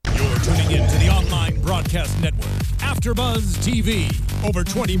broadcast network, AfterBuzz TV. Over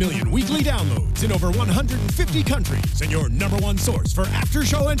 20 million weekly downloads in over 150 countries, and your number one source for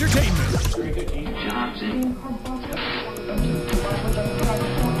after-show entertainment.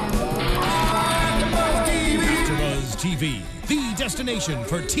 AfterBuzz TV, the destination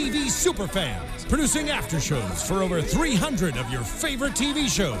for TV superfans. Producing aftershows for over 300 of your favorite TV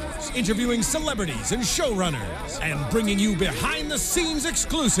shows, interviewing celebrities and showrunners, and bringing you behind-the-scenes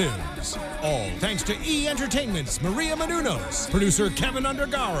exclusives. All thanks to E! Entertainment's Maria Menounos, producer Kevin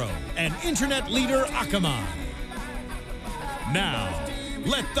Undergaro, and internet leader Akamai. Now,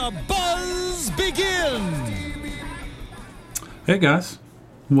 let the buzz begin! Hey guys,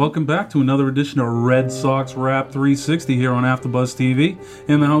 welcome back to another edition of Red Sox Wrap 360 here on AfterBuzz TV.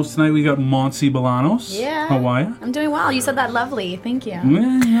 In the house tonight we got Monse Bolanos. Yeah. How are you? I'm doing well. You said that lovely. Thank you.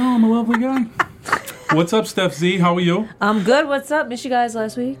 Yeah, I'm a lovely guy. What's up, Steph Z? How are you? I'm good. What's up? Missed you guys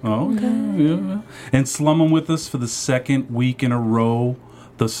last week. Oh, okay. Yeah. And slumming with us for the second week in a row,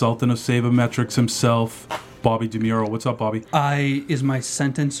 the Sultan of Sabermetrics himself, Bobby DeMuro. What's up, Bobby? Is my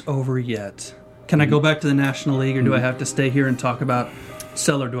sentence over yet? Can I go back to the National League, or do I have to stay here and talk about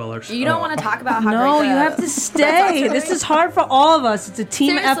cellar dwellers? You don't want to talk about how No, great you the have to stay. This is hard for all of us. It's a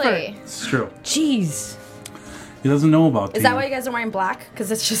team Seriously. effort. It's true. Jeez. He doesn't know about Is that why you guys are wearing black?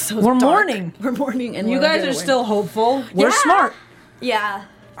 Because it's just so We're dark. mourning. We're mourning. And You we're guys gonna are win. still hopeful. We're Yeah. smart. Yeah.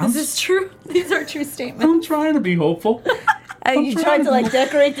 This is true. These are true statements. I'm trying to be hopeful. You tried to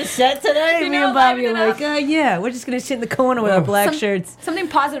decorate the set today? You Me know, and Bobby are liven it like, yeah, we're just going to sit in the corner with our black shirts. Something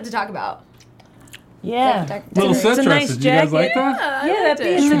positive to talk about. Yeah. Little It's set a nice dresses. You guys jacket. like that? Yeah, that bee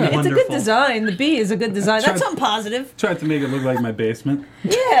is Yeah. it's a good Wonderful. design. The bee is a good design. That's Tried- something positive. Tried to make it look like my basement.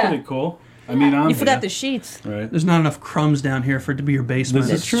 Yeah. Pretty cool. I mean, I'm You forgot here. the sheets. Right. There's not enough crumbs down here for it to be your basement.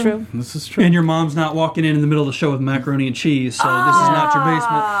 This is It's true. This is true. And your mom's not walking in the middle of the show with macaroni and cheese, so this is not your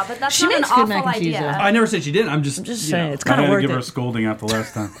basement. But that's She not an makes good awful mac and cheese, idea. though. I never said she didn't. I'm just Just you know. saying. It's I kind had of to worth give her a it. scolding after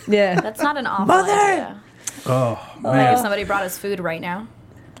last time. Yeah. That's not an awful Mother! idea. Oh, Like man. if somebody brought us food right now.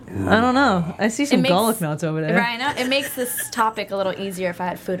 I don't know. I see some makes- garlic melts over there. Right now, it makes this topic a little easier if I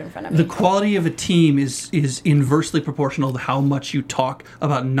had food in front of me. The quality of a team is inversely proportional to how much you talk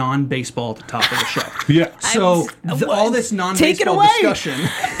about non-baseball at the top of the show. Yeah. So all this non-baseball away. discussion.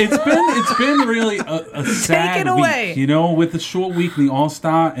 It's been really a sad it away. week, you know, with the short week, the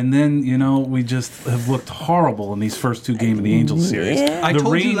All-Star, and then, you know, we just have looked horrible in these first two games of the Angels series. Yeah. I The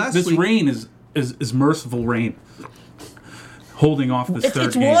told you rain, last this week- rain is merciful rain. Holding off this third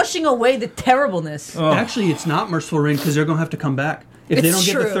It's game. washing away the terribleness. Actually, it's not merciful rain because they're going to have to come back. If they It's don't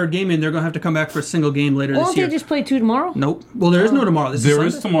get the true. third game in, they're going to have to come back for a single game later Won't this they year. just play two tomorrow? Nope. Well, there is no tomorrow. This There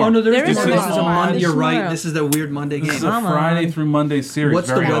is is Sunday. tomorrow. Oh, no, there There is is tomorrow. tomorrow. This is a Monday. This You're tomorrow. right. This is the weird Monday game. This is a Come on. Friday through Monday series. What's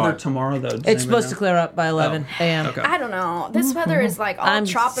the Very weather odd. tomorrow, though? Does It's anybody supposed to know? clear up by 11 a.m. Okay. I don't know. This weather is like all I'm-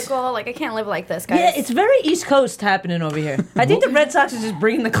 tropical. Like I can't live like this, guys. Yeah, it's very East Coast happening over here. I think the Red Sox are just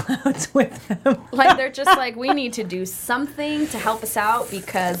bringing the clouds with them. like they're just like we need to do something to help us out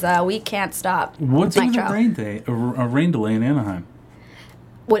because we can't stop. What's with Nitro. a rain day? A rain delay in Anaheim.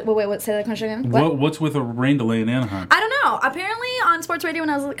 Wait. Say that question again. What's with a rain delay in Anaheim? I don't know. Apparently, on sports radio when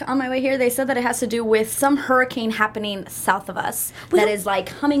I was on my way here, they said that it has to do with some hurricane happening south of us that is like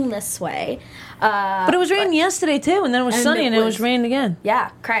coming this way. But it was raining yesterday, too, and then it was And sunny, it and it was was- raining again. Yeah,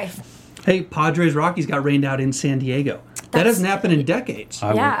 cray. Hey, Padres Rockies got rained out in San Diego. That hasn't happened in decades.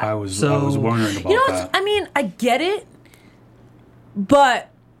 Yeah. I was So- wondering about You know, that. I mean, I get it, but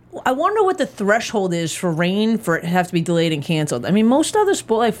I wonder what the threshold is for rain for it to have to be delayed and canceled. I mean, most other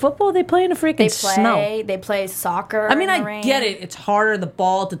sports, like football, they play in the freaking They snow. play. They play soccer. I mean, in the I rain. get it. It's harder, the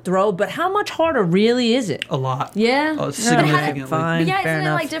ball to throw, but how much harder really is it? A lot. Yeah? Significantly. Fine. But yeah, fair isn't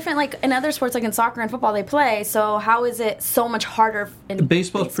enough. it like different? Like in other sports, like in soccer and football, they play. So how is it so much harder in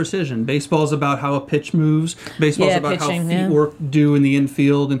Baseball's precision. Baseball's about how a pitch moves. Baseball's Yeah, about pitching, how yeah. feet do in the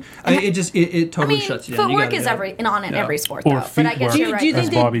infield, and it I totally mean, shuts you down. You footwork gotta is do it. every in every sport, Or though. feet But I guess work, you're right. Do you as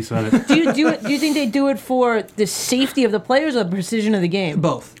think Bobby said it. Do you think they do it for the safety of the players or the precision of the game?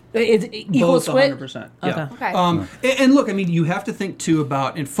 Both. It's equal Both split? 100%. Yeah. Okay. Okay. And look, I mean, you have to think too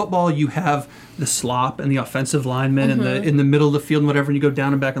about in football. You have the slop and the offensive linemen and the in the middle of the field and whatever, and you go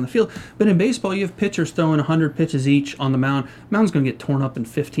down and back on the field. But in baseball, you have pitchers throwing 100 pitches each on the mound. Mound's going to get torn up in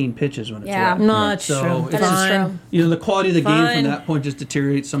 15 pitches when it's Yeah. wet. No, it's So true. it's That is Fine. true. You know, the quality of the game Fine. from that point just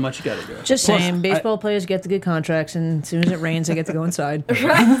deteriorates so much. You got to do it. Just Plus, saying, baseball players get the good contracts, and as soon as it rains, they get to go inside.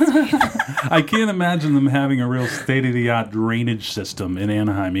 I can't imagine them having a real state-of-the-art drainage system in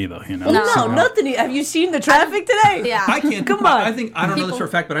Anaheim either. You know. No. No, nothing. Have you seen the traffic today? Yeah. I can't. Come on. I think I don't know this for a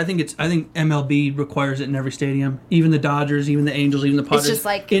fact, but I think MLB requires it in every stadium. Even the Dodgers, even the Angels, even the Padres. just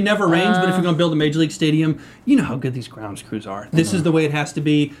like- it never rains. But if you're going to build a major league stadium, you know how good these grounds crews are. This is the way it has to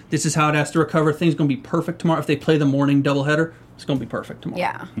be. This is how it has to recover. Things going to be perfect tomorrow. If they play the morning doubleheader, it's going to be perfect tomorrow.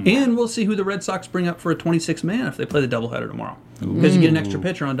 Yeah. And we'll see who the Red Sox bring up for a 26-man if they play the doubleheader tomorrow, because you get an extra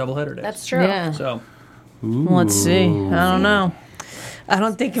pitcher on doubleheader days. That's true. Yeah. So Let's see. I don't know. I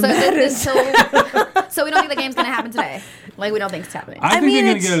don't think it So, matters. so we don't think the game's going to happen today. Like, we don't think it's happening. I think mean,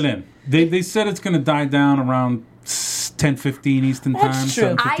 they're going to it's- get it in. They said it's going to die down around 10:15 Eastern That's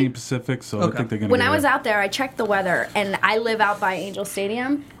time, true. 7:15 Pacific. So I Okay. think they're going to. When I was out there, I checked the weather, and I live out by Angel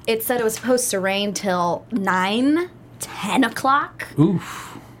Stadium. It said it was supposed to rain till 9, 10 o'clock.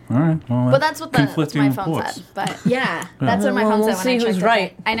 Oof. All right. Well, But that's what conflicting my phone reports. said. But yeah, that's what my Well, phone we'll said see when I who's checked right.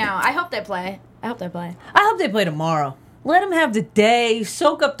 it. I know. I hope they play. I hope they play. I hope they play tomorrow. Let them have the day,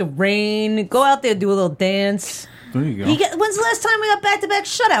 soak up the rain, go out there, do a little dance. There you go. When's the last time we got back-to-back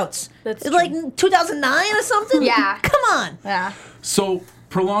shutouts? That's It's like 2009 or something? Yeah. Come on. Yeah. So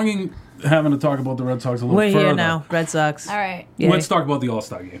prolonging having to talk about the Red Sox a little We're further. here now, Red Sox. All right. Yay. Let's talk about the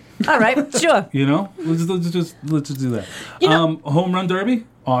All-Star game. All right, sure. You know, let's just do that. You know- Home run derby,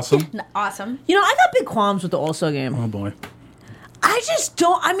 awesome. Awesome. You know, I got big qualms with the All-Star game. Oh boy. I just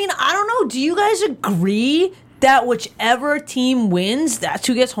don't. I mean, I don't know. Do you guys agree that whichever team wins, that's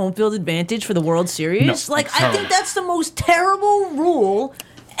who gets home field advantage for the World Series? No, Like, it's I think terrible. that's the most terrible rule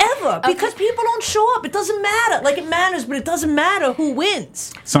ever because people don't show up. It doesn't matter. Like, it matters, but it doesn't matter who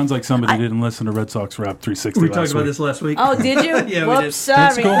wins. Sounds like somebody didn't listen to Red Sox Rap 360 we last talked about week. this last week. Oh, did you? Yeah, we Whoops, did. sorry.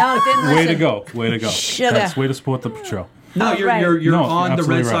 That's cool. No, didn't listen. Way to go. Way to go. Sugar. That's way to support the show. No, Oh, you're right. you're No, on the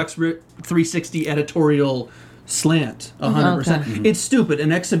Red absolutely right. Sox 360 editorial slant 100%. Okay. It's stupid.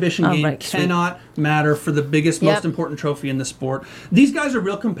 An exhibition game right, sweet. cannot matter for the biggest, Yep. most important trophy in the sport. These guys are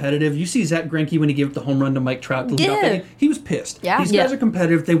real competitive. You see Zach Greinke when he gave up the home run to Mike Trout to lead off Yeah. the game. He was pissed. Yeah. These guys Yeah. are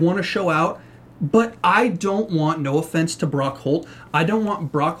competitive. They want to show out. But I don't want, no offense to Brock Holt, I don't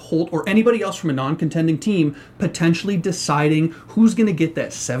want Brock Holt or anybody else from a non-contending team potentially deciding who's going to get that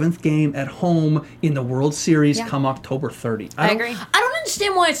 7th game at home in the World Series Yeah. come October 30. I don't- agree. I don't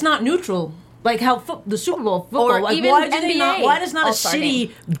understand why it's not neutral. Like how the Super Bowl football. Or Like even why do they NBA not? Why does not a All-Star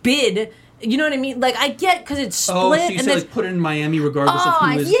city bid? You know what I mean? Like I get because it's split Oh, so you and said there's like put it in Miami regardless Oh, of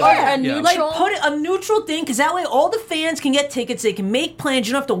I who is see. yeah, A neutral- like put it a neutral thing because that way all the fans can get tickets. They can make plans.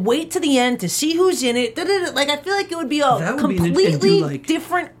 You don't have to wait to the end to see who's in it. Da-da-da. Like I feel like it would be a That would be an- and completely do, like-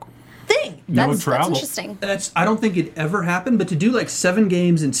 different thing. No That's travel. interesting. I don't think it ever happened, but to do like 7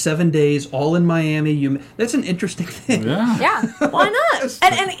 games in 7 days, all in Miami, that's an interesting thing. Yeah. Yeah. Why not?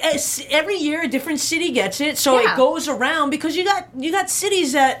 and every year a different city gets it, so Yeah. it goes around because you got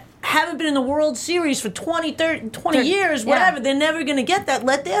cities that haven't been in the World Series for 20, 30, 20 years, Yeah. whatever. They're never going to get that.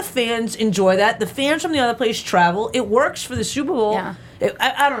 Let their fans enjoy that. The fans from the other place travel. It works for the Super Bowl. Yeah.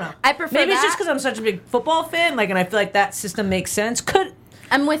 I don't know. I prefer Maybe it's that. just because I'm such a big football fan, like, and I feel like that system makes sense.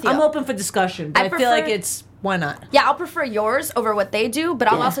 I'm with you. I'm open for discussion, but I I feel like prefer- it's why not? Yeah, I'll prefer yours over what they do, but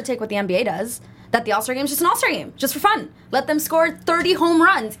I'll Yeah. also take what the NBA does. That the All-Star game is just an All-Star game, just for fun. Let them score 30 home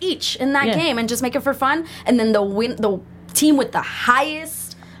runs each in that Yeah. game and just make it for fun. And then the team with the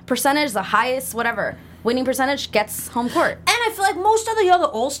highest percentage, the highest whatever winning percentage gets home court. And I feel like most of the other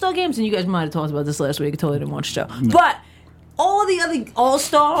All-Star games, and you guys might have talked about this last week, I totally didn't watch the show, but all the other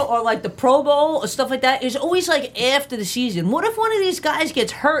All-Star or like the Pro Bowl or stuff like that is always like after the season. What if one of these guys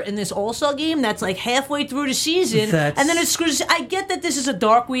gets hurt in this All-Star game that's like halfway through the season That's- and then it screws? I get that this is a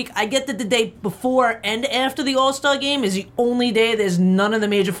dark week. I get that the day before and after the All-Star game is the only day there's none of the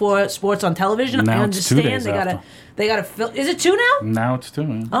major four sports on television. Now I it's 2 understand days after. they gotta fill. Is it 2 now? Now it's 2.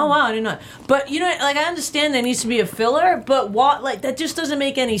 Man. Oh wow, I didn't know. But you know, like I understand there needs to be a filler, but what like that just doesn't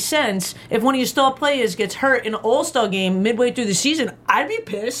make any sense. If one of your star players gets hurt in an All-Star game midway through the season, I'd be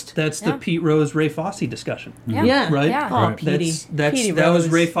pissed. That's the Pete Rose, Ray Fosse discussion. Yeah. Right? Yeah. Oh, Right. Petey. Petey That was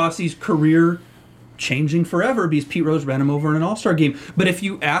Rose. Ray Fosse's career changing forever because Pete Rose ran him over in an All-Star game. But if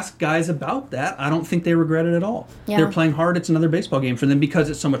you ask guys about that, I don't think they regret it at all. Yeah. They're playing hard. It's another baseball game for them because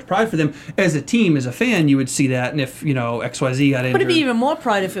it's so much pride for them. As a team, as a fan, you would see that. And if, XYZ got injured. But it'd be even more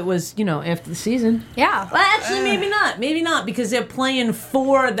pride if it was, after the season. Yeah. Well, actually, maybe not. Maybe not because they're playing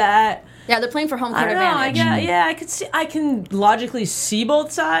for that. Yeah, they're playing for home I court don't know. advantage. I can logically see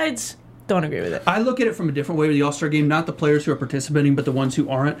both sides. don't agree with it. I look at it from a different way with the All-Star game, not the players who are participating, but the ones who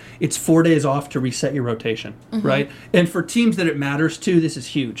aren't. It's 4 days off to reset your rotation, right? And for teams that it matters to, this is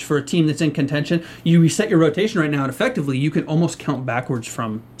huge. For a team that's in contention, you reset your rotation right now, and effectively, you can almost count backwards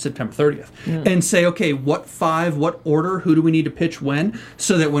from September 30th and say, okay, what order, who do we need to pitch when,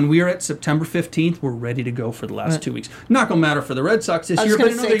 so that when we are at September 15th, we're ready to go for the last 2 weeks. Not going to matter for the Red Sox this I year, was but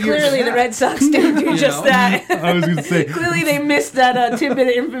going in to other say, years. clearly the Red Sox didn't do just know? that. I was going to say, Clearly they missed that tidbit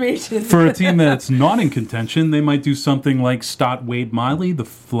of information. for a team that's not in contention, they might do something like start Wade Miley the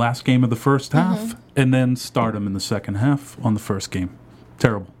last game of the first half, and then start him in the second half on the first game.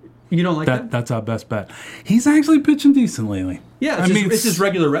 Terrible. You don't like that? That's our best bet. He's actually pitching decent lately. Yeah, it's his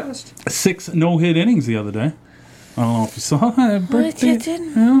regular rest. 6 no-hit innings the other day. I don't know if you saw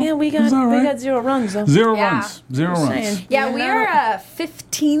that. Yeah, we got 0 runs though. 0 Yeah. runs. 0 runs. Saying. Yeah, we are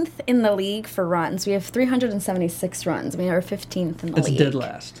 15th in the league for runs. We have 376 runs. We are 15th in the It's league. dead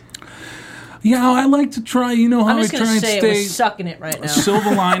last. Yeah, I like to try. You know how I'm I just try gonna and say it. stay We're sucking it right now.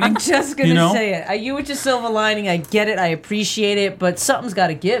 silver lining. I'm just gonna you know? say it. You with your silver lining, I get it. I appreciate it, but something's got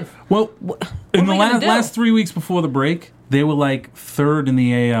to give. Well, in are the we gonna do? last 3 weeks before the break, they were like 3rd in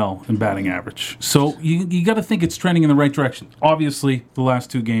the AL in batting average. So you got to think it's trending in the right direction. Obviously, the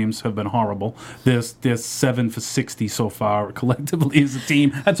last 2 games have been horrible. There's 7 for 60 so far collectively as a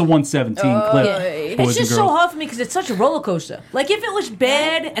team. That's a 117 clip. It's boys and just so girls. hard for me because it's such a roller coaster. Like if it was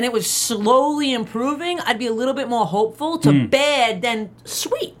bad and it was slowly improving, I'd be a little bit more hopeful. To bad, then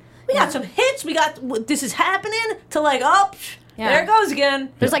sweet. We got some hits. We got this is happening. To like up, there it goes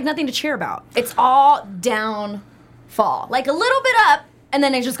again. There's like nothing to cheer about. It's all downfall. Like a little bit up, and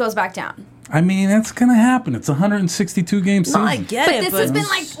then it just goes back down. I mean, that's going to happen. It's a 162 game season. I get But it, this but has been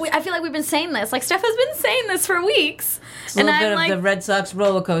like, I feel like we've been saying this. Like, Steph has been saying this for weeks. it's a little bit of the Red Sox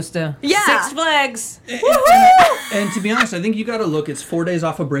roller coaster. Yeah. 6 Flags. And to be honest, I think you got to look. It's 4 days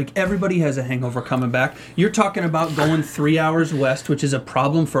off a break. Everybody has a hangover coming back. You're talking about going 3 hours west, which is a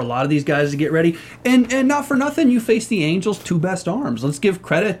problem for a lot of these guys to get ready. And not for nothing, you face the Angels' 2 best arms. Let's give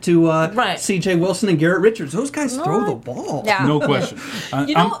credit to C.J. Wilson and Garrett Richards. Those guys throw the ball. Yeah. No question.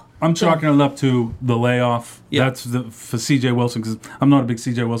 You know- I'm chalking it up to the layoff. Yeah. That's for C.J. Wilson, because I'm not a big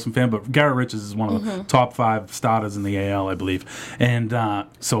C.J. Wilson fan, but Garrett Richards is one of the top 5 starters in the AL, I believe. And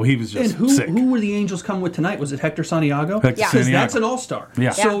so he was just And sick. who were the Angels coming with tonight? Was it Hector Santiago? Hector Yeah. Because Santiago. that's an all-star. Yeah.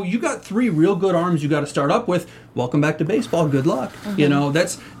 So you got 3 real good arms you got to start up with. Welcome back to baseball. Good luck. You know,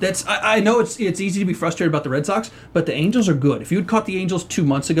 that's. I know it's easy to be frustrated about the Red Sox, but the Angels are good. If you had caught the Angels 2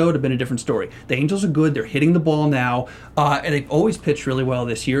 months ago, it would have been a different story. The Angels are good. They're hitting the ball now, and they've always pitched really well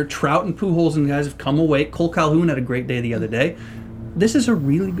this year. Trout and Pujols and guys have come away. Cole Calhoun had a great day the other day. This is a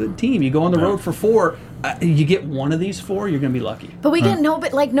really good team. You go on the road for 4. You get one of these 4, you're going to be lucky. But we get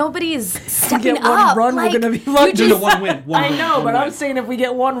nobody's stepping get one up. run, we're like, gonna be you lucky. No, just- one win. I know, but I'm saying if we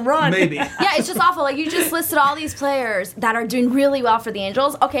get 1 run, Maybe. Yeah, it's just awful. Like, you just listed all these players that are doing really well for the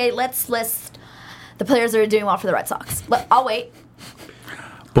Angels. Okay, let's list the players that are doing well for the Red Sox. I'll wait.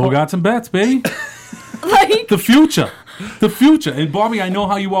 Bogarts and bets, baby. Like, The future. The future. And Bobby, I know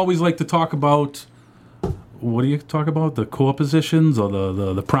how you always like to talk about. What do you talk about? The core positions or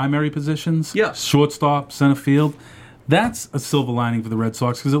the primary positions? Yeah. Shortstop, center field. That's a silver lining for the Red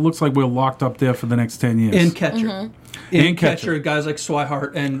Sox because it looks like we're locked up there for the next 10 years. And catcher. Mm-hmm. And catcher. catcher, guys like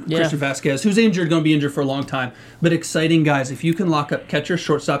Swihart and Yeah. Christian Vasquez, who's injured, going to be injured for a long time. But exciting guys. If you can lock up catchers,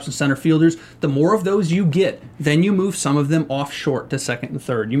 shortstops, and center fielders, the more of those you get, then you move some of them off short to second and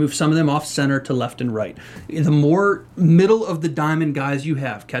third. You move some of them off center to left and right. The more middle of the diamond guys you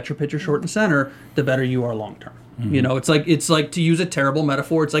have, catcher, pitcher, short, and center, the better you are long term. You know, it's like to use a terrible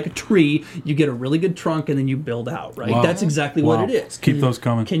metaphor. It's like a tree. You get a really good trunk, and then you build out. Right? Wow. That's exactly Wow. what it is. Keep those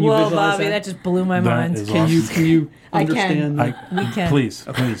coming. Can you Well, visualize Bobby, that that? just blew my That mind. is Can you awesome. can you I can. understand? We can. Please,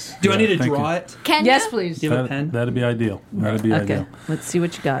 please. Do I need to thank draw you. it? can Yes, you? please. Do you have a pen? That'd be ideal. That'd be Okay, ideal. let's see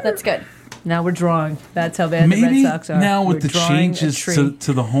what you got. That's good. Now we're drawing. That's how bad the Maybe Red Sox are. now with We're the drawing a changes tree.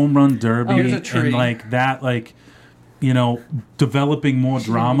 to the home run derby Here's a tree. and like that, like, you know, developing more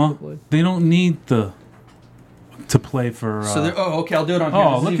drama, they don't need to play for. So okay, I'll do it on here. Oh,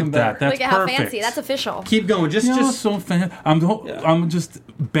 This is look even at better. that. That's Look at how perfect. fancy. That's official. Keep going. Just You know, just so fan. I'm just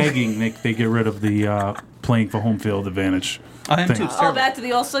begging they get rid of the playing for home field advantage. I am thing. too. It's Oh, terrible. back to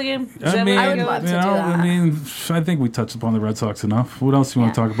the All-Star game? Is I that mean, what I you're would love going? to do that. I mean, I think we touched upon the Red Sox enough. What else do you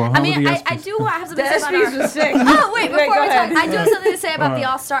want to talk about? How I mean, are the I ESPYs? do have something The to say about ESPYs our... was sick. Oh, wait, before go we ahead. talk, I do have something to say about the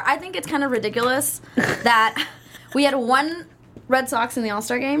All-Star. I think it's kind of ridiculous that we had 1 Red Sox in the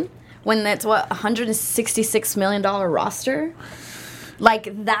All-Star game when that's, $166 million roster?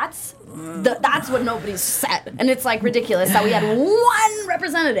 Like, that's what nobody's said. And it's, like, ridiculous that we had 1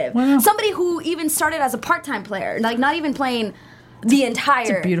 representative. Somebody who even started as a part-time player. Like, not even playing The entire.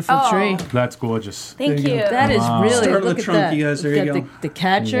 It's a beautiful tree. That's gorgeous. Thank There you you. go. That is Wow. really. Start with Look the at trunk, that. you guys. There you Got go. The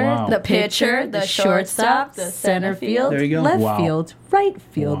catcher, Wow. The pitcher, the shortstop, the center field. There you go. left Wow. field, right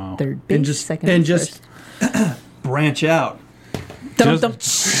field, Wow. third base, And just second, and first. just branch out.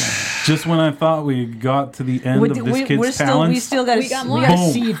 Just when I thought we got to the end of this kid's talents, we still got We got more. we got a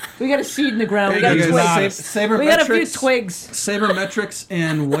Boom. seed. We got a seed in the ground. We There got you a go, twig. guys. We got a few Sabermetrics. twigs. Sabermetrics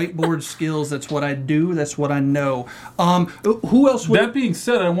and whiteboard skills. That's what I do. That's what I know. Who else would? that being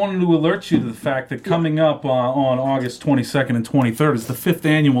said, I wanted to alert you to the fact that coming up on August 22nd and 23rd is the 5th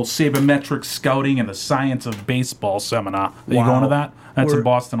annual Sabermetrics Scouting and the Science of Baseball Seminar. Are you Wow. going to that? That's We're- in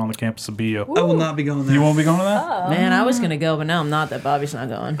Boston on the campus of BU. I will not be going there. You won't be going to that? Man, I was gonna go, but now I'm not. That Bobby's not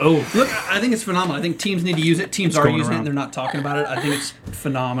going. Oh, look! I think it's phenomenal. I think teams need to use it. Teams are going using it, around. and they're not talking about it. I think it's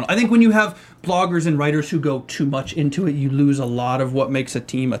phenomenal. I think when you have bloggers and writers who go too much into it, you lose a lot of what makes a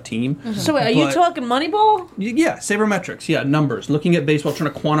team a team. So wait, are you But- talking Moneyball? Yeah, sabermetrics. Yeah, numbers. Looking at baseball,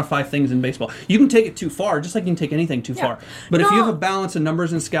 trying to quantify things in baseball. You can take it too far, just like you can take anything too far. But if you No. have a balance of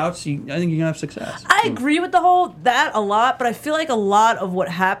numbers and scouts, I think you can have success. I agree with the whole that a lot, but I feel like a lot of what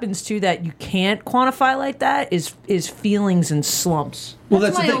happens too that you can't quantify like that is feelings and slumps. Well,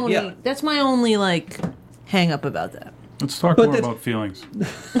 that's the my thing, only. yeah. That's my only like hang up about that. Let's talk But more that's- about feelings.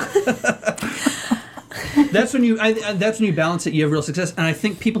 That's when that's when you balance it. You have real success. And I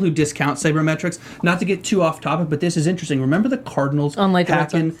think people who discount sabermetrics, not to get too off topic, but this is interesting. Remember the Cardinals Unlike the Red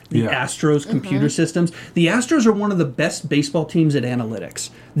hacking Sox. the Yeah. Astros computer systems? The Astros are one of the best baseball teams at analytics.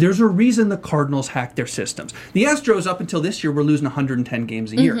 There's a reason the Cardinals hacked their systems. The Astros, up until this year, were losing 110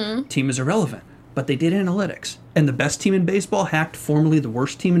 games a year. Team is irrelevant. But they did analytics. And the best team in baseball hacked formerly the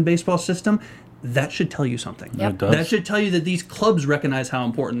worst team in baseball system. That should tell you something. It does. That should tell you that these clubs recognize how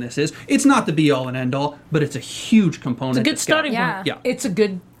important this is. It's not the be-all and end-all, but it's a huge component. It's a good to scouting. starting Yeah. point. Yeah. It's a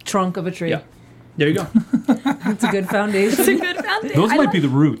good trunk of a tree. Yeah. There you go. It's a good foundation. It's a good foundation. Those I might love- be the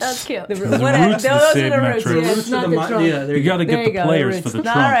roots. That's cute. The roots of the those are the roots. sabermetrics. Yeah, it's Roots not of the the trunk. yeah, there You got to There get you the go, players roots. for the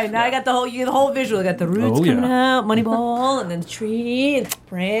All trunk. right, now I got the whole visual. I got the roots Oh, yeah. coming out, Moneyball, and then the tree, and the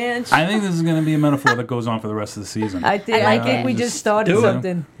branch. I think this is going to be a metaphor that goes on for the rest of the season. I think we just started Do it.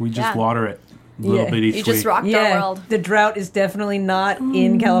 something. We just Yeah. water it a little Yeah. bit each You just week. rocked our Yeah, world. the drought is definitely not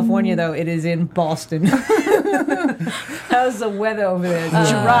in California though. It is in Boston. How's the weather over there?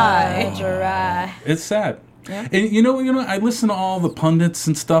 Dry. Dry. It's sad. And you know, I listen to all the pundits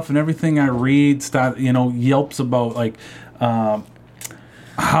and stuff, and everything I read, yelps about like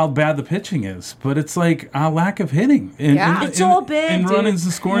how bad the pitching is, but it's like a lack of hitting. Yeah. It's all bad, And dude. running's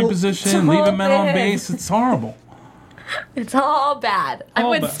the scoring It's position, all leaving men on bad. base. It's horrible. It's all bad. I'm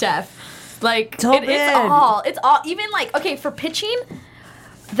All with bad. Steph. Like It's all it's bad. all. It's all. Even like okay for pitching,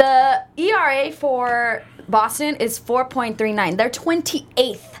 the ERA for Boston is 4.39. They're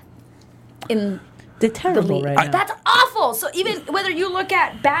 28th in They're terrible league. right now. That's awful. So even whether you look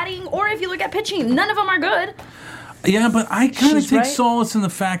at batting or if you look at pitching, none of them are good. Yeah, but I kind of She's take right. solace in the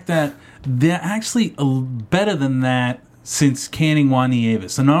fact that they're actually better than that since canning Juan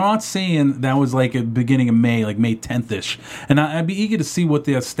Nieves. And I'm not saying that was like at the beginning of May, like May 10th-ish. And I'd be eager to see what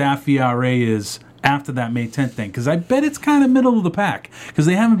their staff ERA is after that May 10th thing, because I bet it's kind of middle of the pack, because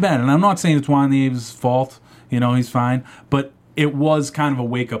they haven't been. And I'm not saying it's Juan Nieves' fault. He's fine. But it was kind of a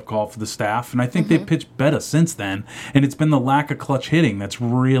wake-up call for the staff, and I think they've pitched better since then. And it's been the lack of clutch hitting that's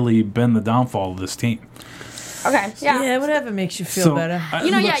really been the downfall of this team. Okay. Yeah. Yeah, whatever makes you feel better.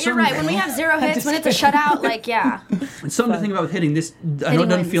 You're right. When we have 0 hits, when it's a shutout, like yeah. It's something to think about with hitting. This I know it Hitting doesn't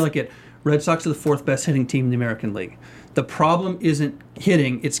wins. feel like it. Red Sox are the 4th best hitting team in the American League. The problem isn't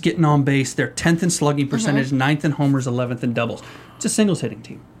hitting; it's getting on base. They're 10th in slugging percentage, 9th in homers, 11th in doubles. It's a singles hitting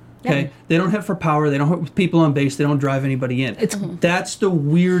team. Okay, they don't hit for power. They don't hit with people on base. They don't drive anybody in. That's the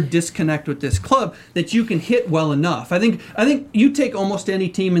weird disconnect with this club, that you can hit well enough. I think you take almost any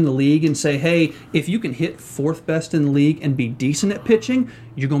team in the league and say, hey, if you can hit 4th best in the league and be decent at pitching,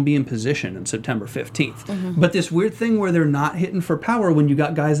 you're going to be in position on September 15th. But this weird thing where they're not hitting for power when you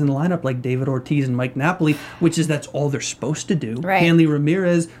got guys in the lineup like David Ortiz and Mike Napoli, which is that's all they're supposed to do. Right. Hanley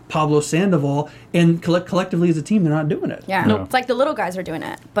Ramirez, Pablo Sandoval, and collectively as a team, they're not doing it. Yeah. No. It's like the little guys are doing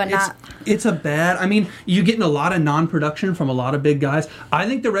it, but not. It's a bad. I mean, you're getting a lot of non-production from a lot of big guys. I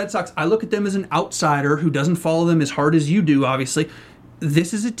think the Red Sox, I look at them as an outsider who doesn't follow them as hard as you do, obviously.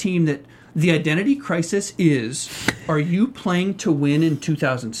 This is a team that the identity crisis is, are you playing to win in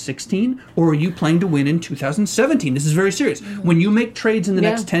 2016 or are you playing to win in 2017? This is very serious. When you make trades in the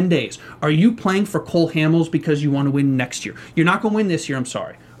next 10 days, are you playing for Cole Hamels because you want to win next year? You're not going to win this year, I'm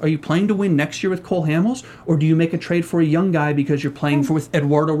sorry. Are you playing to win next year with Cole Hamels, or do you make a trade for a young guy because you're playing with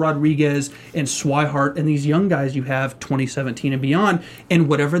Eduardo Rodriguez and Swihart and these young guys you have 2017 and beyond? And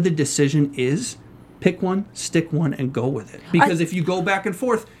whatever the decision is, Pick one, stick one, and go with it. Because if you go back and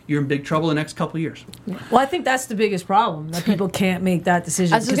forth, you're in big trouble the next couple of years. Well, I think that's the biggest problem, that people can't make that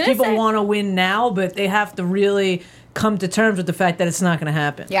decision. I was just Because gonna people say. want to win now, but they have to really come to terms with the fact that it's not going to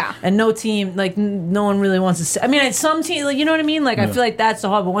happen. Yeah. And no team, like, no one really wants to say. I mean, some team, like, you know what I mean? Like, I feel like that's the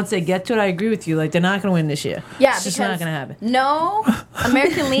hard, but once they get to it, I agree with you. Like, they're not going to win this year. Yeah, it's just because not going to happen. No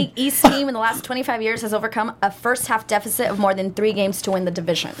American League East team in the last 25 years has overcome a first half deficit of more than 3 games to win the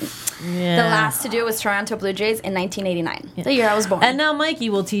division. Yeah. The last to do was Toronto Blue Jays in 1989, the year I was born. And now Mikey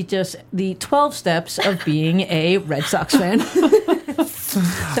will teach us the 12 steps of being a Red Sox fan.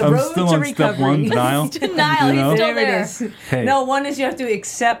 The I'm road still to on step one, recovery. denial. Denial, You know? he's still There it there. is. Hey. No, one is you have to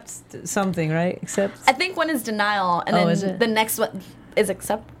accept something, right? Accept. I think one is denial, and Oh, is then it? the next one is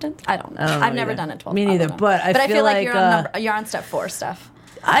acceptance. I don't know. I don't know I've never either. done it 12. Me I neither, don't know. but I feel like like, you're on step 4 stuff.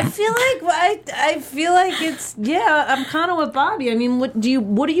 I feel like I feel like it's I'm kind of with Bobby. I mean, what do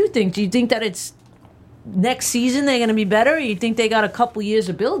you think? Do you think that it's next season they're going to be better, or you think they got a couple years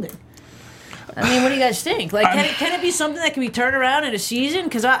of building? I mean, what do you guys think? Like, can it be something that can be turned around in a season?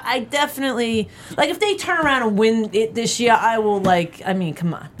 Because I definitely, like, if they turn around and win it this year, I will, like, I mean,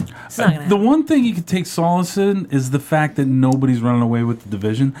 come on. It's not going to The happen. one thing you can take solace in is the fact that nobody's running away with the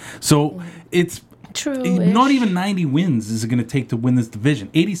division. So it's True-ish. not even 90 wins is it going to take to win this division.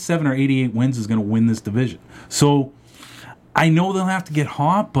 87 or 88 wins is going to win this division. So I know they'll have to get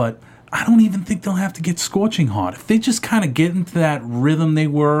hot, but I don't even think they'll have to get scorching hot. If they just kind of get into that rhythm they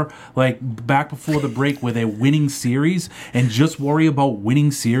were like back before the break where they're winning series and just worry about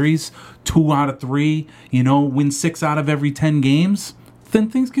winning series 2 out of 3, win 6 out of every 10 games, then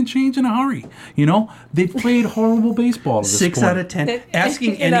things can change in a hurry. They've played horrible baseball at this 6 point. out of 10.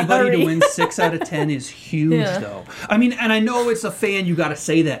 Asking In a anybody to hurry. win 6 out of 10 is huge, though. I mean, and I know it's a fan, you got to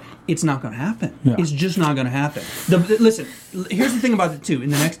say that. It's not going to happen. Yeah. It's just not going to happen. Listen, here's the thing about it, too. In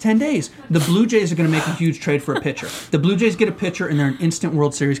the next 10 days, the Blue Jays are going to make a huge trade for a pitcher. The Blue Jays get a pitcher, and they're an instant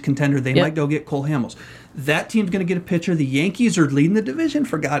World Series contender. They Yep. might go get Cole Hamels. That team's going to get a pitcher. The Yankees are leading the division,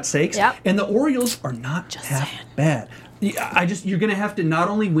 for God's sakes. Yep. And the Orioles are not half bad. You're going to have to not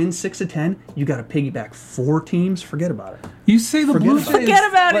only win 6 of 10, you got to piggyback 4 teams. Forget about it. You say the Blue Jays... Forget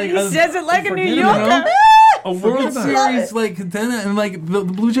about it. He says it like a New forget about Yorker. A World about it. Series, like, then, and like the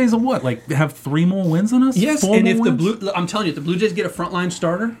Blue Jays are what? Like, have 3 more wins than us? Yes, 4 and more if the wins? I'm telling you, if the Blue Jays get a frontline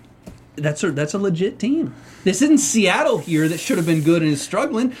starter, that's a legit team. This isn't Seattle here that should have been good and is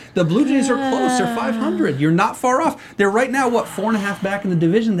struggling. The Blue Jays are close. They're 500. You're not far off. They're right now, 4.5 back in the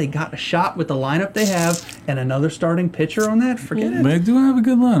division. They got a shot with the lineup they have and another starting pitcher on that. Forget it. They do have a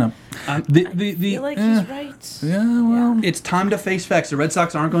good lineup. I feel like he's right. Yeah, well... It's time to face facts. The Red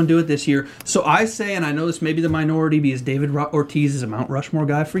Sox aren't going to do it this year. So I say, and I know this may be the minority because David Ortiz is a Mount Rushmore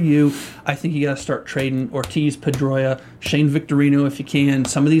guy for you. I think you got to start trading Ortiz, Pedroia, Shane Victorino if you can,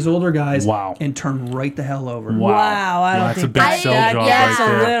 some of these older guys, Wow. and turn right the hell over. Wow, I don't That's think a big I- sell that- job that's right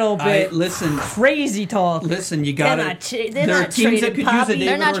a there. little bit Listen, crazy talk. listen, you They're got not to. they're There are not teams that trading could use a Poppy. David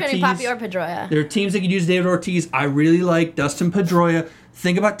They're not Ortiz. trading Poppy or Pedroia. There are teams that could use David Ortiz. I really like Dustin Pedroia.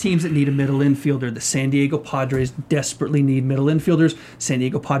 Think about teams that need a middle infielder. The San Diego Padres desperately need middle infielders. San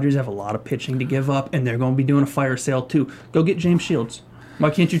Diego Padres have a lot of pitching to give up, and they're going to be doing a fire sale too. Go get James Shields. Why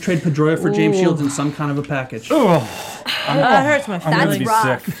can't you trade Pedroia for James Ooh. Shields in some kind of a package? That hurts my I'm gonna feelings. be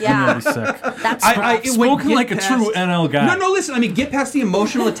rough. sick. Yeah. I'm gonna be sick. That's I- rough. when- Spoken get like a past- true NL guy. No, listen. I mean, get past the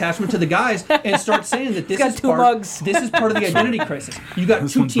emotional attachment to the guys and start saying that this got is 2 part. mugs. This is part of the identity crisis. You got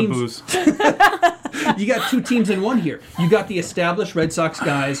This 2 one's the teams. booze. You got 2 teams in one here. You got the established Red Sox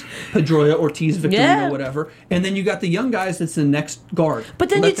guys, Pedroia, Ortiz, Victorino, Yeah. whatever, and then you got the young guys. That's the next guard. But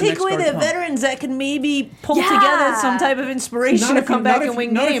then Let you the take next away guard the come. veterans that can maybe pull Yeah. together some type of inspiration Not to if come you- back not and if-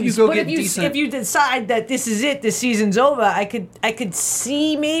 win not if you games. go But get decent- if you decide that this is it, this season's over, I could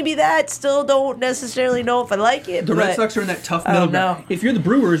see maybe that. Still don't necessarily know if I like it. The Red but- Sox are in that tough I middle don't ground. know. If you're the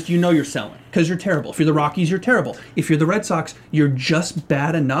Brewers, you know you're selling because you're terrible. If you're the Rockies, you're terrible. If you're the Red Sox, you're just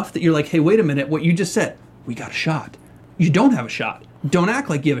bad enough that you're like, hey, wait a minute, what you just said, we got a shot. You don't have a shot. Don't act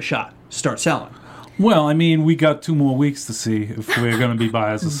like you have a shot. Start selling. Well, I mean, we got 2 more weeks to see if we're going to be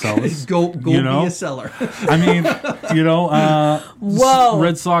buyers or sellers. Go you know? be a seller. I mean, Whoa.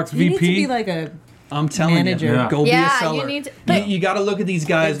 Red Sox You VP. need to be like a I'm telling Manager. you, Yeah. go be a Yeah, seller. you need to- you got to look at these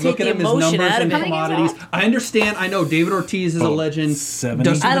guys, Take look at the them as emotion numbers out of and it. How many games commodities. off? I understand. I know David Ortiz is a legend. 70?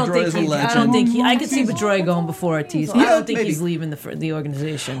 Dustin I don't Pedroia think is a he, legend. I don't think he. I could see Pedroia going before Ortiz. I Yeah, don't think maybe. he's leaving the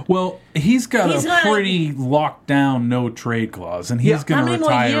organization. Well, he's got He's a got a- pretty locked down no trade clause, and he's Yeah. going How to many more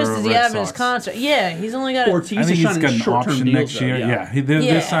retire years a does he Red have in his Sox. contract? Yeah, he's only got. Ortiz I think is he's signing got an short-term option deals, next though, year. yeah. They're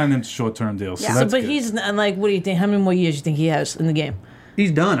Yeah. signing him to short-term deals. So Yeah. that's but good. he's like, what do you think? How many more years do you think he has in the game?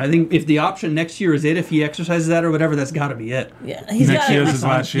 He's done. I think if the option next year is it, if he exercises that or whatever, that's got to be it. Yeah, he's Next got year's his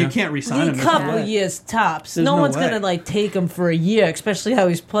last year. You can't re-sign him. a if couple not. of years tops. There's No no one's way. gonna take him for a year, especially how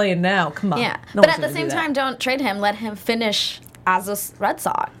he's playing now. Come on. Yeah, No but one's at the gonna same do that. time, don't trade him. Let him finish as a Red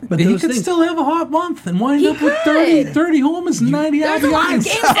Sox. But He those could things, still have a hot month and wind He up with 30 could. homers and 90 There's a lot of RBIs.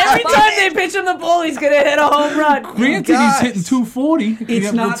 games. Every time they pitch him the ball, he's gonna hit a home run. Granted, Guys, he's hitting 240.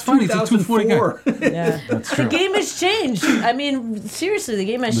 it's not funny. He's a 240 guy. 2004. Yeah. That's The true. game has changed. I mean, seriously, the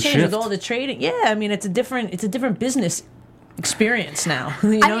game has The changed shift. with all the trading. Yeah, I mean, it's a different business experience now.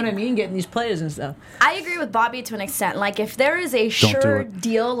 You know what I mean? Getting these players and stuff. I agree with Bobby to an extent. Like, if there is a do sure it.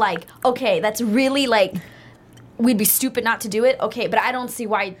 deal, like, okay, that's really like, we'd be stupid not to do it. Okay, but I don't see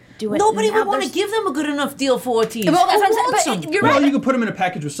why do it. Nobody now. would want to There's- give them a good enough deal for Ortiz. Well, that's Who what I'm wants saying. But him? you're Well, right. you could put him in a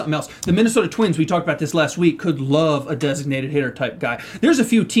package with something else. The Minnesota Twins, we talked about this last week, could love a designated hitter type guy. There's a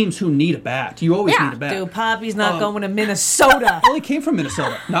few teams who need a bat. You always Yeah. need a bat. Dude, Poppy's not going to Minnesota. Well, he came from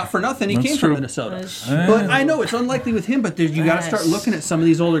Minnesota. Not for nothing, he That's came true. from Minnesota. That's But I know it's unlikely with him. But you got to start Yes. looking at some of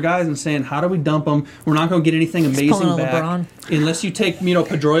these older guys and saying, how do we dump them? We're not going to get anything pulling amazing a back LeBron. unless you take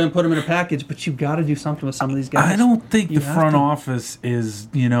Pedroia and put him in a package. But you got to do something with some of these guys. I don't think You the have front to. office is,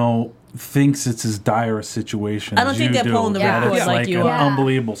 thinks it's as dire a situation. I don't as think you they're do. pulling the Yeah. That ripcord it's like like you an are.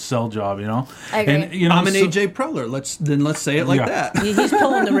 unbelievable sell job, I agree. And I'm an so- AJ Preller. Let's say it like Yeah. that. He's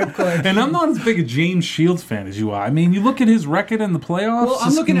pulling the ripcord. And I'm not as big a James Shields fan as you are. I mean, you look at his record in the playoffs. Well, I'm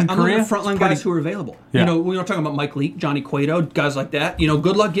his looking at career, frontline it's guys pretty- who are available. Yeah. We were talking about Mike Leake, Johnny Cueto, guys like that.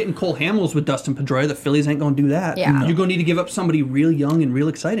 Good luck getting Cole Hamels with Dustin Pedroia. The Phillies ain't going to do that. Yeah. No. You're going to need to give up somebody real young and real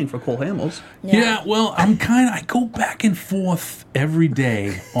exciting for Cole Hamels. Yeah, well, I go back and forth every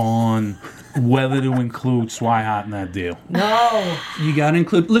day on whether to include Swihart in that deal. No. You got to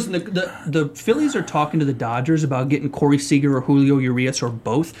include. Listen, the Phillies are talking to the Dodgers about getting Corey Seager or Julio Urias or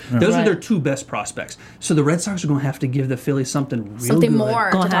both. Those are Right. their two best prospects. So the Red Sox are going to have to give the Phillies something real Something good, more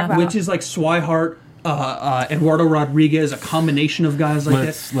to Gonna talk happen. about. which is like Swihart, Eduardo Rodriguez, a combination of guys like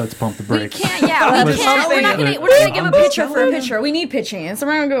that. Let's pump the we brakes. can't. Yeah, we just can't. We're not telling gonna. you. We're not gonna give a I'm just pitcher for a telling you. pitcher. We need pitching, so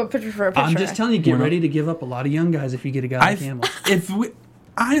we're not gonna go a pitcher for a pitcher. I'm just telling you, get We're not- ready to give up a lot of young guys if you get a guy like Hamels. If we,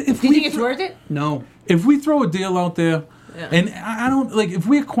 if Do you we think it's worth it? No. if we throw a deal out there, and I don't like if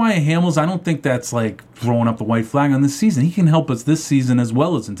we acquire Hamels, I don't think that's like throwing up the white flag on this season. He can help us this season as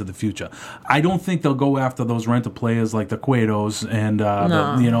well as into the future. I don't think they'll go after those rental players like the Cuetos and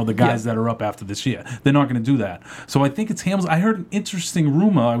the guys that are up after this year. They're not going to do that. So I think it's Hamels. I heard an interesting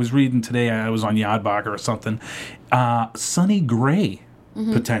rumor I was reading today. I was on Yardbarker or something. Sonny Gray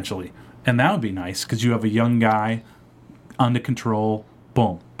potentially, and that would be nice because you have a young guy under control.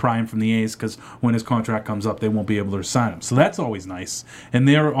 Boom, prying from the A's because when his contract comes up, they won't be able to sign him. So that's always nice. And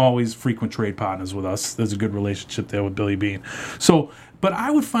they're always frequent trade partners with us. There's a good relationship there with Billy Bean. So, but I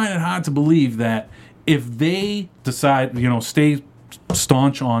would find it hard to believe that if they decide, stay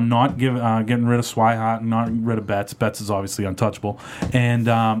staunch on not getting rid of Swihart and not getting rid of Betts. Betts is obviously untouchable.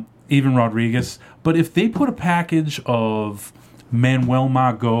 And even Rodriguez. But if they put a package of Manuel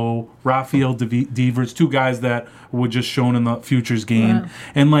Margot, Rafael Devers, two guys that were just shown in the futures game,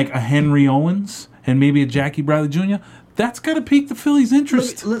 and like a Henry Owens and maybe a Jackie Bradley Jr., that's got to pique the Phillies'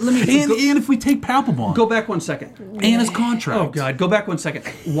 interest. Let me and if we take Papelbon go back 1 second. and his contract. Oh, God. Go back 1 second.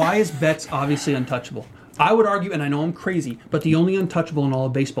 Why is Betts obviously untouchable? I would argue, and I know I'm crazy, but the only untouchable in all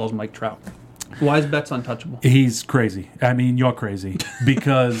of baseball is Mike Trout. Why is Betts untouchable? He's crazy. I mean, you're crazy.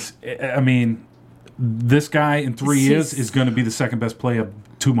 Because, this guy in 3 years is going to be the second best player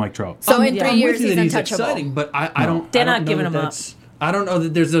to Mike Trout. So in yeah. 3 I'm years, with you he's that he's untouchable. exciting, but I don't. They're I don't not know giving that him up. that's- I don't know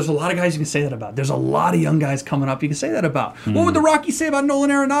that there's a lot of guys you can say that about. There's a lot of young guys coming up you can say that about. What would the Rockies say about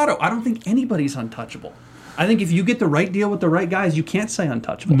Nolan Arenado? I don't think anybody's untouchable. I think if you get the right deal with the right guys, you can't say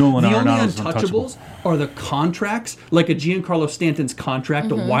untouchable. Nolan the only Arenado's untouchables are the contracts, like a Giancarlo Stanton's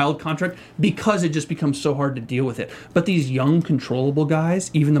contract, a wild contract, because it just becomes so hard to deal with it. But these young, controllable guys,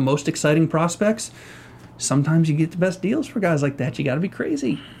 even the most exciting prospects, sometimes you get the best deals for guys like that. You got to be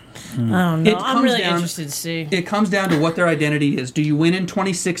crazy. I don't know. It I'm comes really down- interested to see. It comes down to what their identity is. Do you win in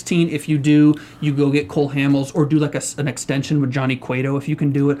 2016? If you do, you go get Cole Hamels, or do like an extension with Johnny Cueto if you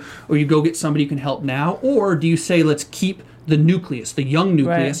can do it, or you go get somebody who can help now, or do you say let's keep the nucleus, the young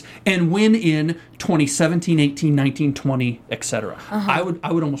nucleus, and win in 2017, 18, 19, 20, etc. I would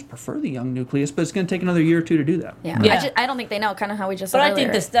almost prefer the young nucleus, but it's going to take another year or two to do that. Yeah, Yeah. I don't think they know. Kind of how we just. But said I think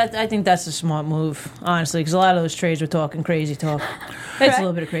earlier. I think that's a smart move, honestly, because a lot of those trades were talking crazy talk. It's a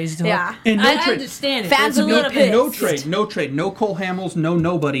little bit of crazy talk. Yeah. And no I trade- understand it. Fans It's a will be little pissed. bit. No trade, no Cole Hamels, no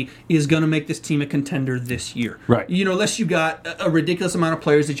nobody is going to make this team a contender this year. Right. Unless you got a ridiculous amount of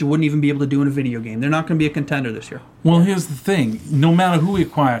players that you wouldn't even be able to do in a video game. They're not going to be a contender this year. Well, here's the thing. No matter who we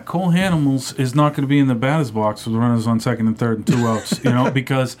acquire, Cole Hamels is not not going to be in the batter's box with runners on second and third and 2 outs,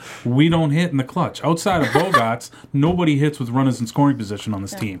 because we don't hit in the clutch. Outside of Bogarts, nobody hits with runners in scoring position on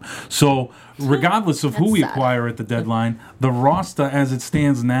this team. So regardless of who we sad. acquire at the deadline, the roster as it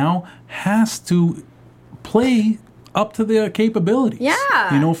stands now has to play up to their capabilities.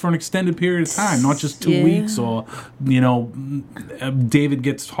 Yeah. For an extended period of time, not just 2 weeks or, David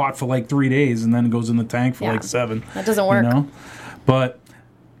gets hot for like 3 days and then goes in the tank for like 7. That doesn't work. But,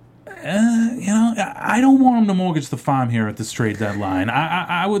 I don't want him to mortgage the farm here at this trade deadline.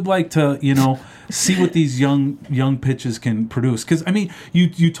 I would like to, see what these young pitches can produce. Because,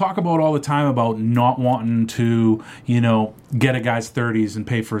 you talk about all the time about not wanting to, get a guy's 30s and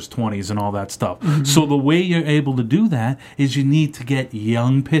pay for his 20s and all that stuff. Mm-hmm. So the way you're able to do that is you need to get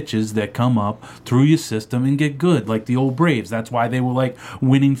young pitches that come up through your system and get good, like the old Braves. That's why they were,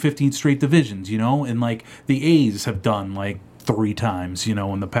 winning 15 straight divisions, and, the A's have done, 3 times,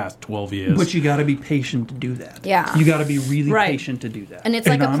 in the past 12 years. But you got to be patient to do that. Yeah. You got to be really patient to do that. And it's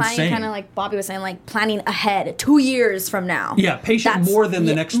like planning, kind of like Bobby was saying, planning ahead 2 years from now. Yeah, patient more than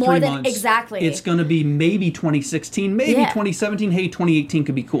the next 3 months. Exactly. It's going to be maybe 2016, maybe 2017. Hey, 2018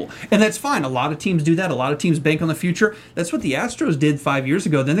 could be cool. And that's fine. A lot of teams do that. A lot of teams bank on the future. That's what the Astros did 5 years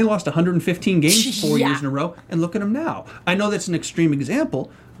ago. Then they lost 115 games 4 years in a row. And look at them now. I know that's an extreme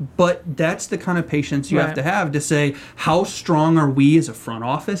example, but that's the kind of patience you have to say, how strong are we as a front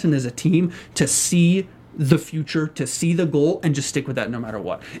office and as a team to see the future, to see the goal, and just stick with that no matter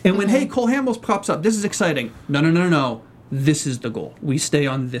what. And when, hey, Cole Hamels pops up, this is exciting. No. This is the goal. We stay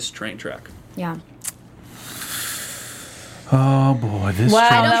on this train track. Yeah. Oh, boy. This I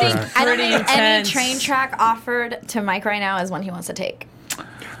train don't track. think any intense. train track offered to Mike right now is one he wants to take.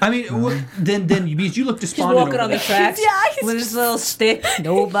 Then because you look He's despondent walking over on the that. tracks he's with his little stick.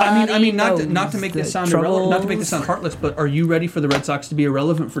 Nobody. Not to make this sound irrelevant, not to make this sound heartless, but are you ready for the Red Sox to be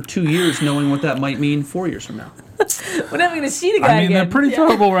irrelevant for 2 years, knowing what that might mean 4 years from now? We're never going to see the guy again. they're pretty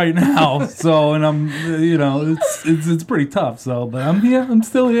terrible right now. So, and I'm, it's pretty tough. So, but I'm here. I'm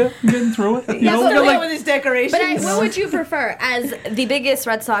still here. I'm getting through it. He's still here with his decorations. But what would you prefer, as the biggest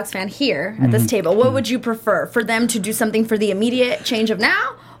Red Sox fan here at this table, what would you prefer? For them to do something for the immediate change of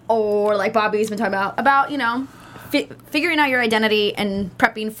now? Or like Bobby's been talking about figuring out your identity and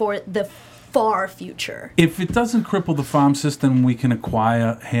prepping for the far future? If it doesn't cripple the farm system, we can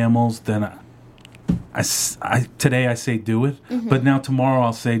acquire Hamels, then today I say do it. Mm-hmm. But now tomorrow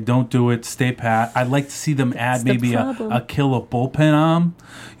I'll say don't do it, stay pat. I'd like to see them add maybe a killer bullpen arm,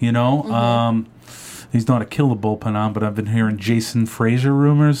 he's not a killer bullpen arm, but I've been hearing Jason Frazier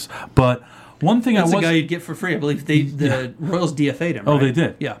rumors. But one thing That's the guy you'd get for free. I believe the Royals DFA'd him. Oh, right? they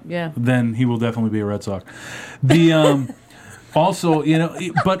did? Yeah. Then he will definitely be a Red Sox. The also,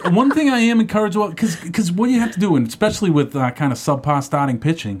 but one thing I am encouraged about, because what you have to do, and especially with kind of subpar starting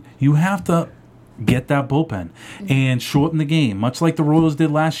pitching, you have to get that bullpen and shorten the game, much like the Royals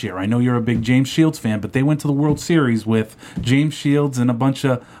did last year. I know you're a big James Shields fan, but they went to the World Series with James Shields and a bunch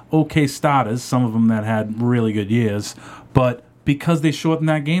of okay starters, some of them that had really good years, but because they shortened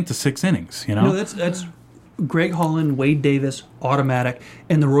that game to 6 innings, No, that's Greg Holland, Wade Davis, automatic,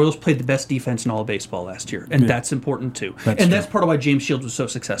 and the Royals played the best defense in all of baseball last year, and that's important too. That's part of why James Shields was so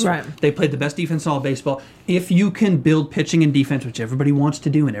successful. Right. They played the best defense in all of baseball. If you can build pitching and defense, which everybody wants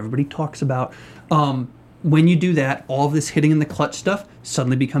to do and everybody talks about, when you do that, all of this hitting in the clutch stuff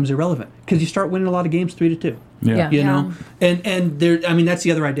suddenly becomes irrelevant because you start winning a lot of games 3-2. Yeah. You know, and there. I mean, that's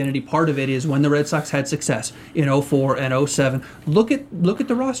the other identity part of it is when the Red Sox had success in 04 and 07. Look at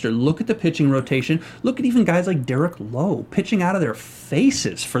the roster. Look at the pitching rotation. Look at even guys like Derek Lowe pitching out of their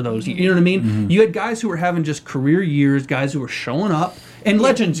faces for those. You know what I mean? Mm-hmm. You had guys who were having just career years, guys who were showing up, and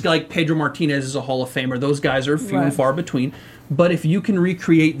legends like Pedro Martinez is a Hall of Famer. Those guys are few and far between. But if you can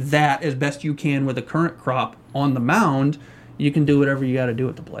recreate that as best you can with the current crop on the mound, you can do whatever you got to do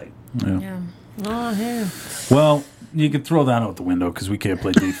at the plate. Yeah. Oh, yeah. Well, you could throw that out the window because we can't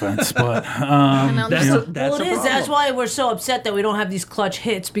play defense. But that's why we're so upset that we don't have these clutch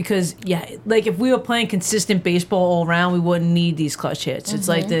hits because, like if we were playing consistent baseball all around, we wouldn't need these clutch hits. Mm-hmm. It's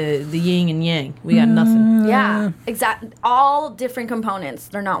like the yin and yang. We got nothing. Yeah, exactly. All different components.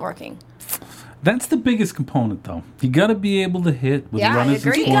 They're not working. That's the biggest component, though. You got to be able to hit with runners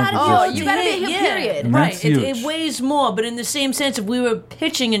in scoring position. You got to be a hit, period. And right. It weighs more, but in the same sense, if we were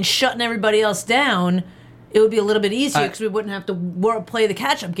pitching and shutting everybody else down, it would be a little bit easier because we wouldn't have to play the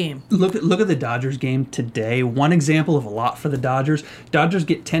catch-up game. Look at the Dodgers game today. One example of a lot for the Dodgers. Dodgers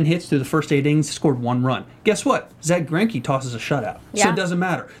get 10 hits through the first 8 innings, scored 1 run. Guess what? Zach Greinke tosses a shutout. Yeah. So it doesn't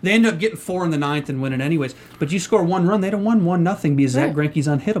matter. They end up getting 4 in the 9th and winning anyways. But you score 1 run, they'd have won 1-0 because Zach Greinke's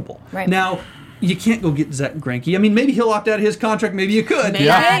unhittable. Right. Now, You can't go get Zach Greinke. I mean, maybe he'll opt out of his contract. Maybe you could. Maybe.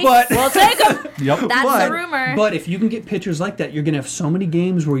 Yeah. But We'll take him. Yep. That's the rumor. But if you can get pitchers like that, you're going to have so many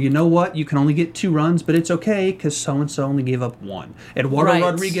games where you know what? You can only get 2 runs, but it's okay because so-and-so only gave up 1. Eduardo Right.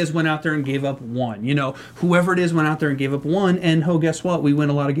 Rodriguez went out there and gave up 1. You know, whoever it is went out there and gave up 1, and guess what? We win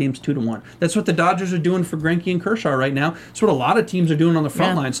a lot of games 2-1. That's what the Dodgers are doing for Greinke and Kershaw right now. It's what a lot of teams are doing on the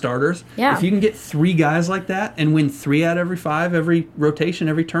frontline starters. Yeah. If you can get 3 guys like that and win 3 out of every 5, every rotation,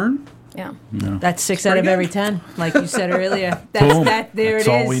 every turn, Yeah. That's 6 out of pretty every good. 10, like you said earlier. That's Boom. that. There That's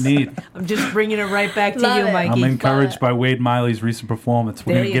it is. all we need. I'm just bringing it right back to Love you, it. Mikey. I'm encouraged it. by Wade Miley's recent performance.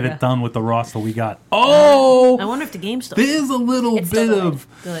 We're There going to you get go. it done with the roster we got. Oh! I wonder if the game's still There's a little It's still bit delayed. of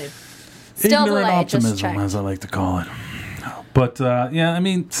delayed. Still ignorant delayed, just optimism, checked. as I like to call it. But, yeah, I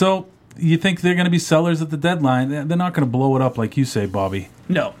mean, so you think they're going to be sellers at the deadline? They're not going to blow it up like you say, Bobby.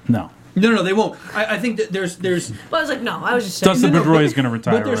 no. No. No, they won't. I think that there's Well, I was like, no, I was just saying. Dustin No, Pedroia is going to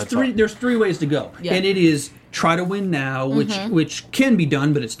retire. But there's Red three. Sox. There's 3 ways to go, Yeah. and it is try to win now, which can be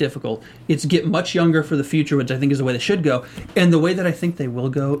done, but it's difficult. It's get much younger for the future, which I think is the way they should go. And the way that I think they will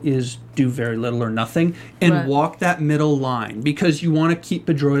go is do very little or nothing and Right. walk that middle line because you want to keep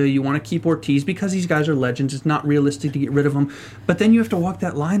Pedroia, you want to keep Ortiz because these guys are legends. It's not realistic to get rid of them, but then you have to walk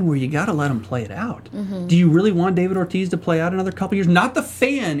that line where you got to let them play it out. Do you really want David Ortiz to play out another couple years? Not the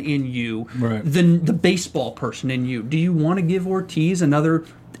fan in you, Right. the baseball person in you. Do you want to give Ortiz another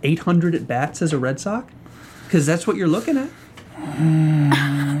 800 at bats as a Red Sox? Because that's what you're looking at.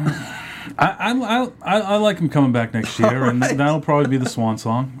 I like him coming back next year, and that'll probably be the swan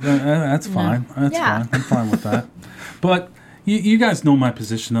song. That's fine. That's Yeah. fine. I'm fine with that. But you guys know my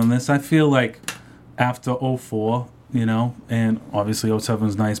position on this. I feel like after 04, you know, and obviously 07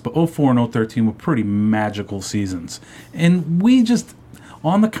 was nice, but 04 and 013 were pretty magical seasons. And we just,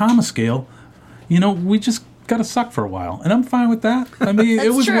 on the karma scale, you know, we just got to suck for a while. And I'm fine with that. I mean,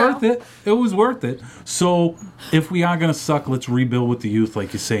 it was true. worth it. It was worth it. So if we are going to suck, let's rebuild with the youth,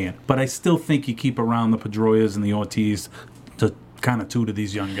 like you're saying. But I still think you keep around the Pedroias and the Ortiz to kind of tutor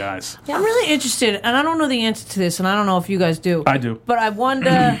these young guys. I'm really interested, and I don't know the answer to this, and I don't know if you guys do. I do. But I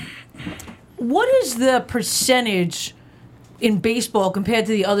wonder, what is the percentage in baseball compared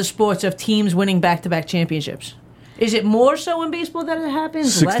to the other sports of teams winning back-to-back championships? Is it more so in baseball that it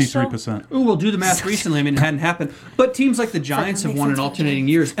happens? Less so? 63%. Ooh, we'll do the math recently. I mean, it hadn't happened. But teams like the Giants have won in alternating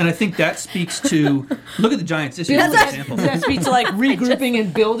years. And I think that speaks to, look at the Giants this year, for example. Does that speak to like regrouping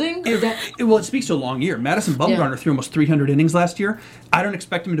and building? It speaks to a long year. Madison Bumgarner threw almost 300 innings last year. I don't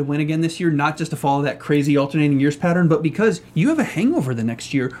expect him to win again this year, not just to follow that crazy alternating years pattern, but because you have a hangover the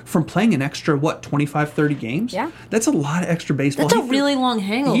next year from playing an extra, 25, 30 games? Yeah. That's a lot of extra baseball. That's a He threw- really long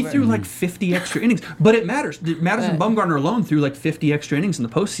hangover. He threw like 50 extra innings. But it matters. Madison Bumgarner alone threw like 50 extra innings in the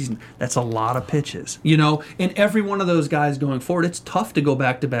postseason. That's a lot of pitches, you know? And every one of those guys going forward, it's tough to go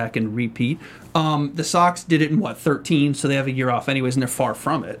back-to-back and repeat. The Sox did it in, 13, so they have a year off anyways, and they're far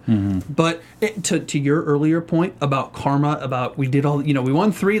from it. But to your earlier point about karma, about we did all, we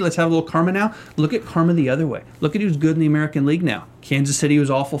won 3, let's have a little karma now. Look at karma the other way. Look at who's good in the American League now. Kansas City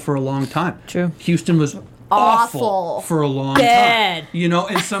was awful for a long time. True. Houston was awful for a long Bad. time.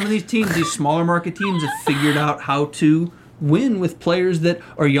 And some of these teams, these smaller market teams, have figured out how to win with players that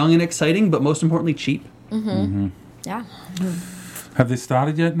are young and exciting, but most importantly, cheap. Yeah. Have they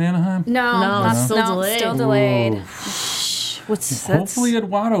started yet in Anaheim? No, it's still delayed. Still delayed. What's Hopefully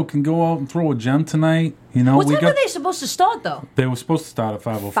Eduardo can go out and throw a gem tonight. What time are they supposed to start though? They were supposed to start at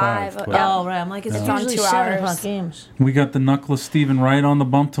 5:05. Five, but yeah. Oh right, I'm like it's It's on usually 2 7 hours. o'clock games. We got the knuckler Stephen Wright on the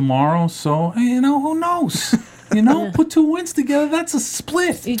bump tomorrow, so who knows? Put 2 wins together, that's a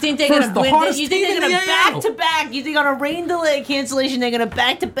split. You think they're First, gonna the win? hottest You think team they're in gonna the AL. back to back? You think on a rain delay cancellation they're gonna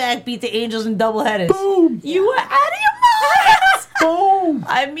back to back beat the Angels in doubleheaders? Boom. You are out of your mind. Boom.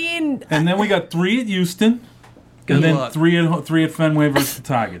 I mean, And then we got 3 at Houston, Good and then luck. 3 at Fenway versus the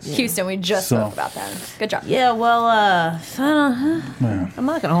Tigers. Houston, we just So- spoke about that. Good job. yeah. Well, I'm Yeah.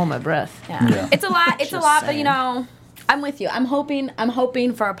 not gonna hold my breath. Yeah. It's a lot. It's a Just lot, saying. but I'm with you. I'm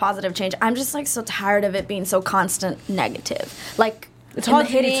hoping for a positive change. I'm just so tired of it being so constant negative. Like It's in hard-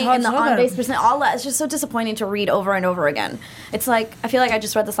 the hitting it's hard and the to look on at base it. percent, all that. It's just so disappointing to read over and over again. It's like I feel like I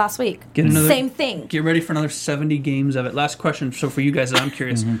just read this last week. Same thing. Get ready for another 70 games of it. Last question. So for you guys, I'm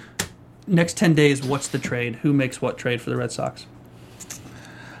curious. Next 10 days, what's the trade? Who makes what trade for the Red Sox?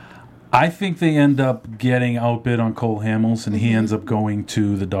 I think they end up getting outbid on Cole Hamels, and he ends up going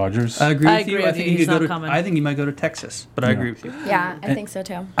to the Dodgers. I agree I with you. agree I with think you. he He's could go not to. coming. I think he might go to Texas, but I agree with you. Yeah, I think so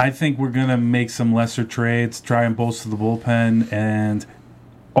too. I think we're going to make some lesser trades, try and bolster the bullpen, and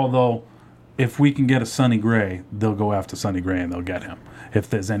although if we can get a Sonny Gray, they'll go after Sonny Gray and they'll get him. if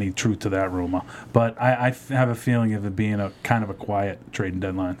there's any truth to that rumor. But I have a feeling of it being a kind of a quiet trading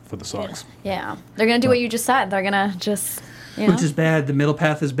deadline for the Sox. Yeah, they're gonna do what you just said. They're gonna just, Which is bad. The middle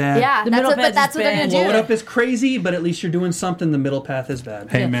path is bad. Yeah, The middle path that's is what they're bad. gonna Blow it do. up is crazy, but at least you're doing something. The middle path is bad.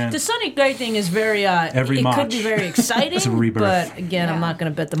 Hey, man. The Sonny Gray thing is very. Every it could March. be very exciting, It's a rebirth. but again, I'm not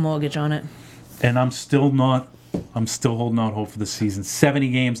going to bet the mortgage on it. And I'm still holding out hope for the season. 70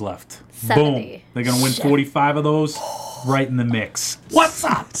 games left. 70. Boom. They're going to win 45 of those. Right in the mix. What's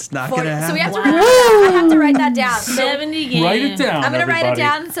up? It's not going to happen. So we have to. I have to write that down. So 70 games. Write it down. I'm gonna write it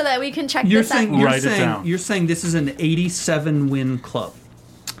everybody. down so that we can check You're this saying out. Write it down. you're saying this is an 87 win club.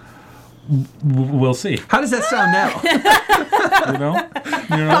 We'll see. How does that sound now? You know?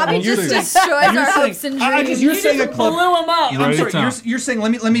 Bobby we'll just see. destroys our saying- hopes and I dreams. you're saying a club. Blew him up. Write I'm it sorry. down. You're saying.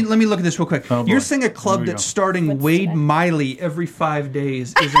 Let me look at this real quick. Oh, boy. You're saying a Here club we that's go. starting Wade Miley every 5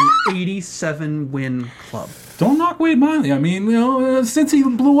 days is an 87 win club. Don't knock Wade Miley. I mean, since he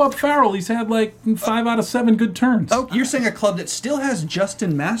blew up Farrell, he's had like 5 out of 7 good turns. Oh, you're saying a club that still has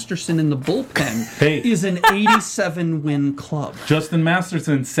Justin Masterson in the bullpen Hey. is an 87 win club. Justin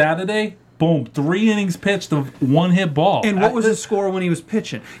Masterson, Saturday, boom, 3 innings pitched of 1-hit ball. And what was his score when he was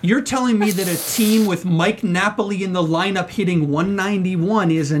pitching? You're telling me that a team with Mike Napoli in the lineup hitting 191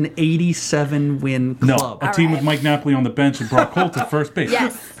 is an 87 win No, club? a team right. with Mike Napoli on the bench and Brock Holt at first base.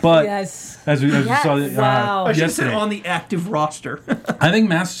 Yes. But Yes. as we Yes. saw Wow. I should say yesterday, on the active roster. I think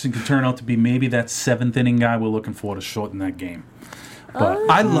Masterson could turn out to be maybe that 7th inning guy we're looking for to shorten that game. But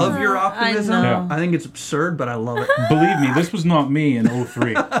I love your optimism. know. I think it's absurd, but I love it. believe me, this was not me in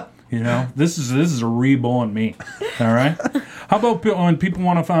 03. You know, this is a reborn me. All right. How about when people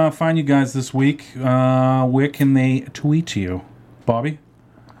want to find you guys this week? Where can they tweet you, Bobby?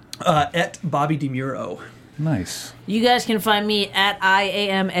 At Bobby DeMuro. Nice. You guys can find me at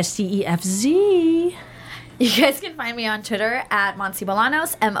IAMSTEFZ. You guys can find me on Twitter at Monse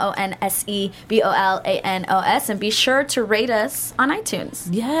Bolanos, MonseBolanos, and be sure to rate us on iTunes.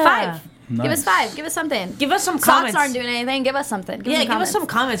 Yeah. 5. Give Nice. us 5. Give us something. Give us some Sox comments. aren't doing anything. Give us something. Give us some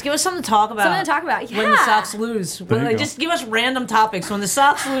comments. Give us something to talk about. Something to talk about. When the Yeah. Sox lose. There you go. Just give us random topics. When the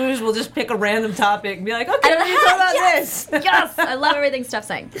Sox lose, we'll just pick a random topic and be like, okay, we need to talk about Yes. this. Yes, I love everything Steph's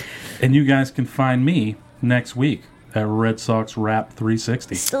saying. And you guys can find me next week at Red Sox Rap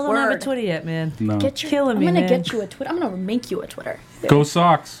 360. Still don't have a Word. Twitter yet, man. No. Get your, Killing me, I'm gonna man. get you a Twitter. I'm gonna make you a Twitter. Go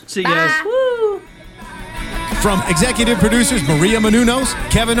Sox. See you guys. Woo! From executive producers Maria Menounos,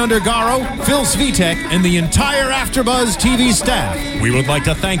 Kevin Undergaro, Phil Svitek, and the entire AfterBuzz TV staff, we would like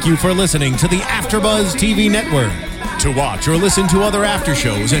to thank you for listening to the AfterBuzz TV network. To watch or listen to other after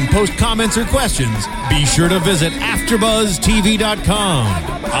shows and post comments or questions, be sure to visit AfterBuzzTV.com.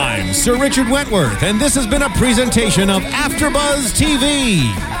 I'm Sir Richard Wentworth, and this has been a presentation of AfterBuzz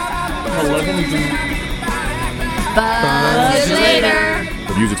TV. Buzz you later.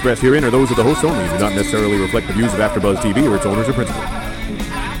 The views expressed herein are those of the hosts only and do not necessarily reflect the views of AfterBuzz TV or its owners or principals.